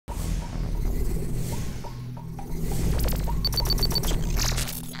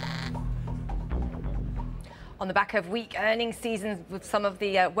On the back of weak earnings seasons with some of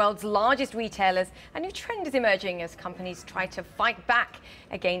the world's largest retailers, a new trend is emerging as companies try to fight back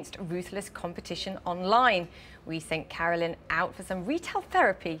against ruthless competition online. We sent Carolyn out for some retail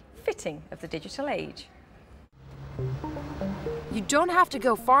therapy fitting of the digital age. You don't have to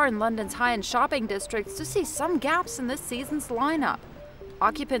go far in London's high-end shopping districts to see some gaps in this season's lineup.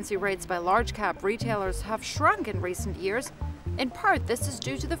 Occupancy rates by large-cap retailers have shrunk in recent years. In part, this is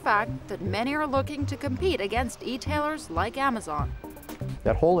due to the fact that many are looking to compete against e-tailers like Amazon.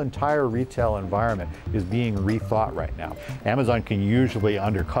 That whole entire retail environment is being rethought right now. Amazon can usually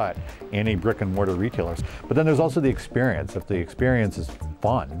undercut any brick and mortar retailers, but then there's also the experience. If the experience is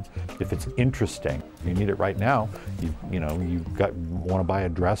fun, if it's interesting, you need it right now. You want to buy a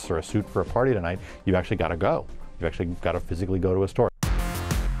dress or a suit for a party tonight, you've actually got to go. You've actually got to physically go to a store.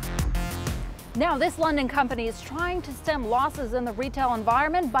 Now, this London company is trying to stem losses in the retail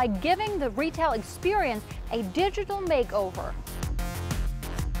environment by giving the retail experience a digital makeover.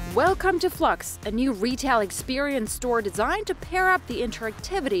 Welcome to Flux, a new retail experience store designed to pair up the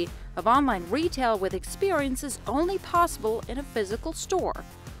interactivity of online retail with experiences only possible in a physical store.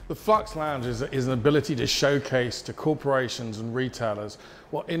 The Flux Lounge is an ability to showcase to corporations and retailers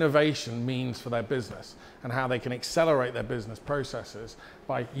what innovation means for their business and how they can accelerate their business processes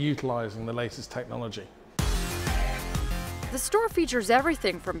by utilizing the latest technology. The store features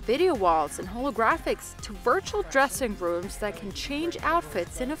everything from video walls and holographics to virtual dressing rooms that can change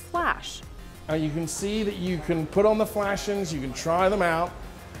outfits in a flash. You can see that you can put on the flashings, you can try them out,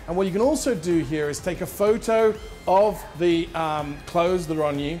 and what you can also do here is take a photo of the clothes that are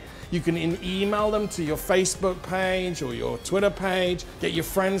on you. You can email them to your Facebook page or your Twitter page, get your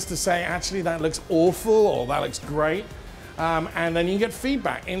friends to say, actually, that looks awful or that looks great. And then you get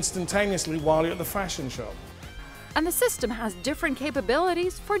feedback instantaneously while you're at the fashion shop. And the system has different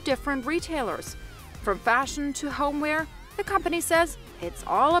capabilities for different retailers. From fashion to homeware, the company says it's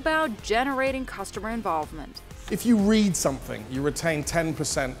all about generating customer involvement. If you read something, you retain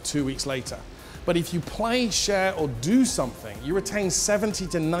 10% 2 weeks later. But if you play, share, or do something, you retain 70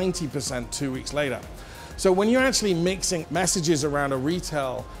 to 90% 2 weeks later. So when you're actually mixing messages around a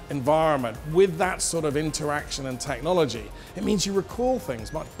retail environment with that sort of interaction and technology, it means you recall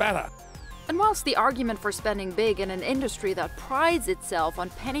things much better. And whilst the argument for spending big in an industry that prides itself on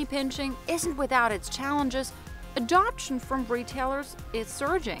penny pinching isn't without its challenges, adoption from retailers is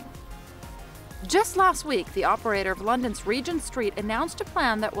surging. Just last week, the operator of London's Regent Street announced a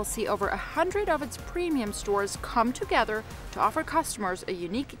plan that will see over 100 of its premium stores come together to offer customers a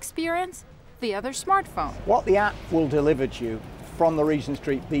unique experience via their smartphone. What the app will deliver to you from the Regent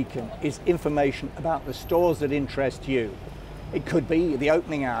Street beacon is information about the stores that interest you. It could be the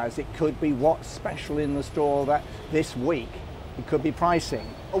opening hours, it could be what's special in the store that this week, it could be pricing.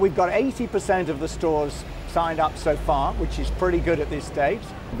 We've got 80% of the stores signed up so far, which is pretty good at this stage.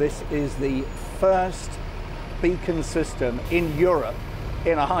 This is the first beacon system in Europe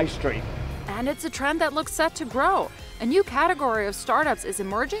in a high street. And it's a trend that looks set to grow. A new category of startups is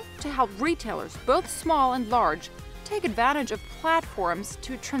emerging to help retailers, both small and large, take advantage of platforms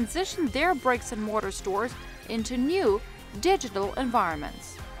to transition their bricks and mortar stores into new digital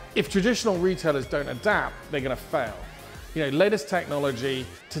environments. If traditional retailers don't adapt, they're going to fail. Latest technology,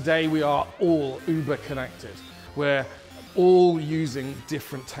 today we are all uber connected. We're all using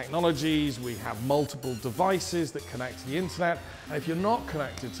different technologies. We have multiple devices that connect to the internet. And if you're not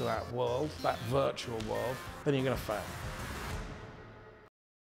connected to that world, that virtual world, then you're going to fail.